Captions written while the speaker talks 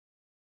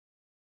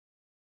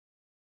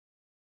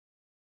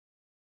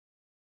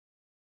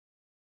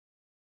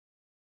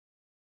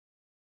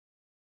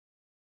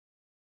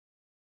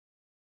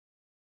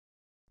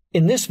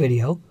In this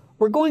video,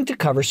 we're going to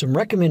cover some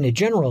recommended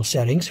general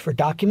settings for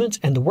documents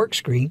and the work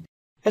screen,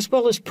 as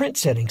well as print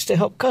settings to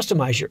help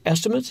customize your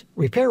estimates,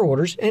 repair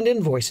orders, and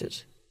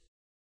invoices.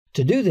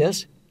 To do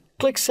this,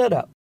 click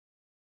Setup.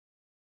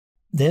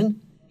 Then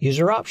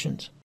User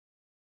Options.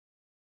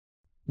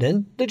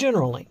 Then the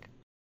General link.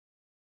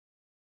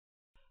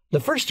 The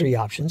first three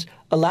options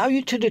allow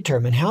you to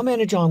determine how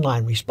Manage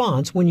Online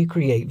responds when you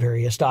create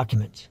various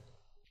documents.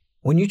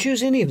 When you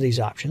choose any of these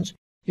options,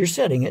 you're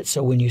setting it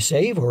so when you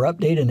save or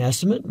update an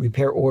estimate,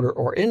 repair order,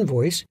 or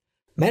invoice,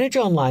 Manage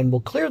Online will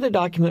clear the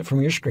document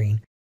from your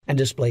screen and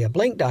display a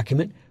blank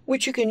document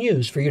which you can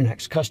use for your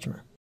next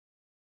customer.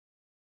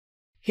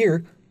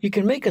 Here, you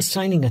can make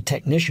assigning a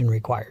technician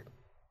required.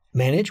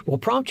 Manage will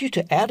prompt you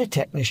to add a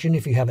technician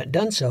if you haven't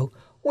done so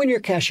when you're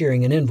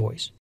cashiering an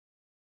invoice.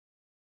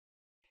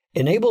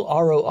 Enable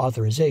RO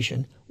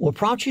authorization will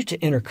prompt you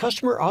to enter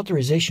customer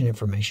authorization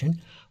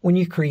information when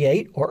you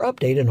create or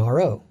update an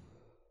RO.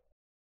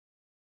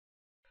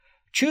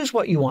 Choose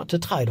what you want to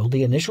title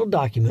the initial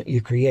document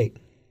you create.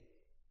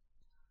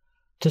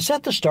 To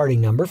set the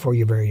starting number for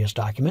your various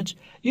documents,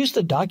 use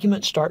the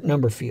Document Start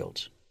Number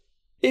fields.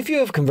 If you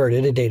have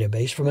converted a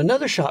database from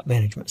another shop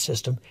management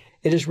system,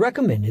 it is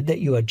recommended that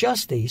you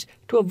adjust these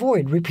to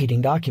avoid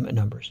repeating document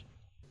numbers.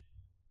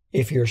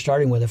 If you're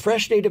starting with a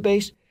fresh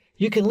database,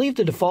 you can leave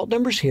the default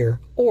numbers here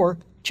or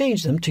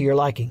change them to your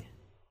liking.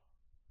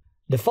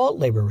 Default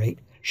labor rate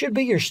should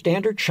be your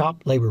standard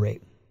shop labor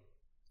rate.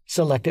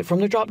 Select it from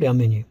the drop-down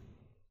menu.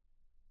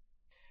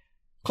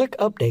 Click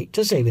Update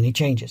to save any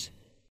changes.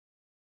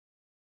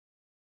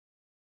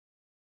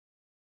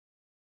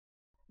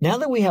 Now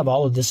that we have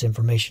all of this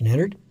information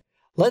entered,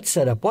 let's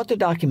set up what the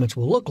documents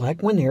will look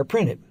like when they are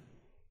printed.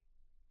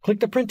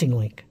 Click the Printing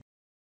link.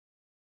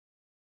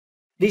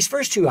 These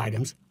first two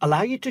items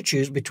allow you to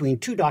choose between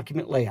two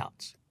document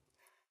layouts.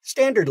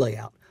 Standard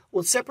layout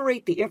will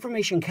separate the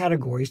information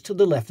categories to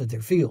the left of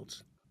their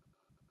fields.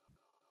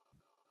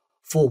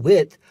 Full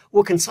width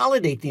will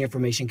consolidate the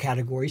information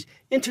categories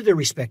into their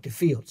respective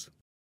fields.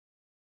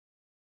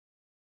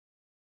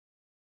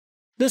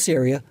 This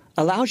area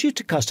allows you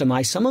to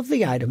customize some of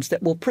the items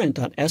that will print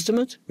on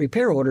estimates,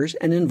 repair orders,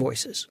 and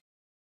invoices.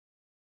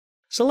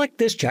 Select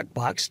this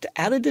checkbox to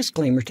add a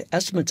disclaimer to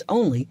estimates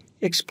only,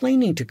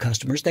 explaining to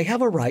customers they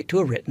have a right to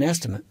a written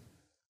estimate.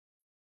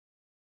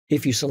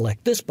 If you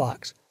select this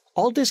box,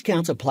 all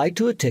discounts applied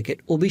to a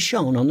ticket will be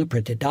shown on the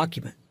printed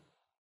document.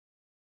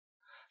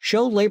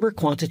 Show labor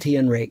quantity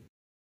and rate.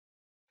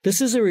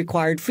 This is a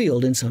required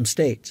field in some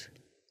states.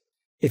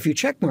 If you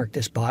checkmark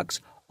this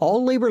box,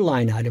 all labor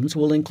line items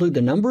will include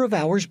the number of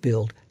hours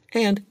billed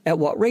and at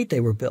what rate they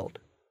were billed.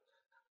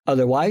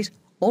 Otherwise,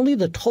 only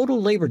the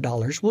total labor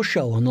dollars will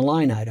show on the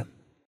line item.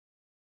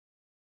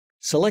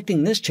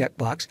 Selecting this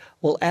checkbox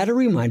will add a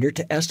reminder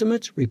to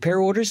estimates, repair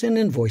orders, and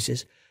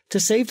invoices to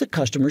save the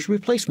customer's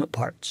replacement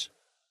parts.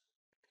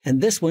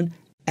 And this one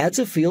adds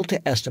a field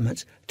to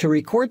estimates to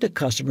record the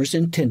customer's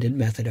intended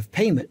method of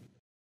payment.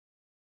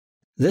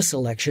 This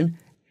selection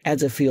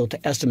adds a field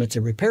to estimates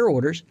and repair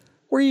orders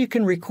where you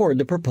can record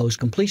the proposed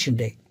completion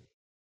date.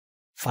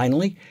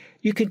 Finally,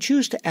 you can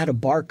choose to add a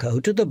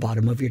barcode to the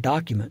bottom of your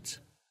documents.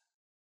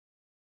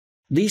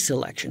 These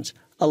selections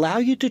allow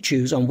you to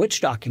choose on which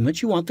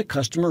documents you want the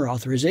customer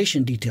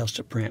authorization details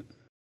to print.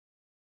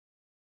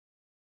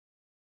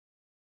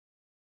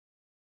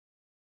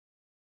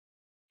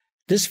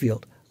 This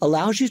field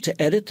allows you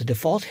to edit the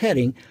default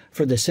heading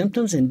for the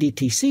Symptoms and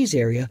DTCs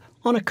area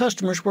on a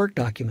customer's work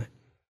document.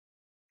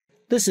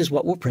 This is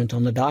what will print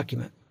on the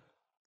document.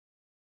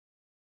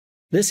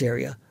 This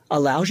area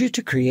allows you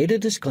to create a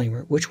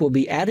disclaimer which will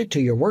be added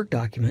to your work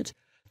documents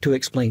to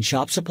explain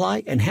shop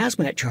supply and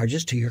hazmat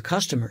charges to your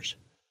customers.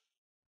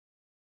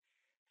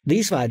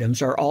 These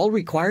items are all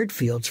required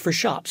fields for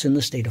shops in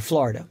the state of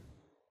Florida.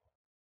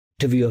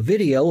 To view a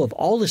video of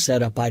all the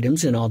setup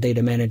items in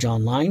ALLDATA Manage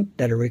Online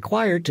that are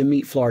required to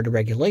meet Florida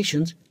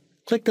regulations,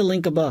 click the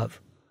link above.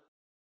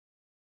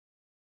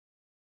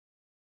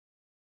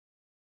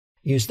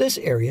 Use this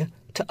area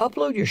to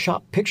upload your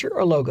shop picture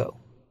or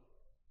logo.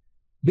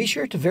 Be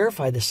sure to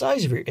verify the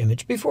size of your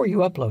image before you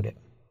upload it.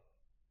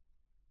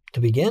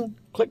 To begin,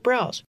 click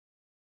Browse.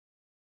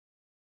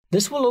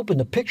 This will open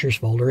the Pictures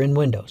folder in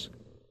Windows.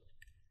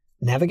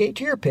 Navigate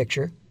to your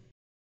picture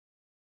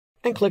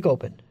and click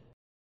Open.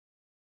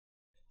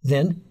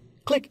 Then,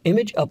 click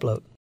Image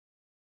Upload.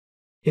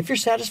 If you're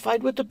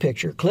satisfied with the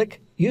picture,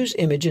 click Use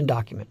Image in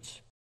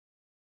Documents.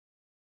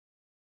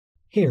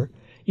 Here,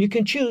 you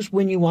can choose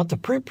when you want the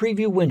Print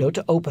Preview window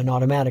to open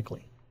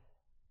automatically.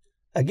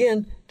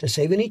 Again, to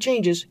save any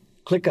changes,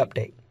 click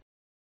Update.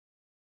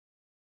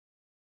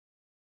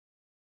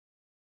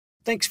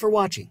 Thanks for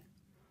watching.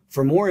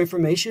 For more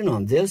information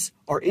on this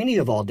or any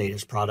of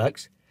ALLDATA's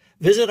products,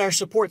 visit our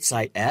support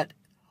site at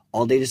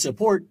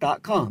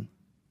alldatasupport.com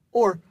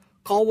or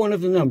call one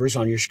of the numbers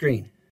on your screen.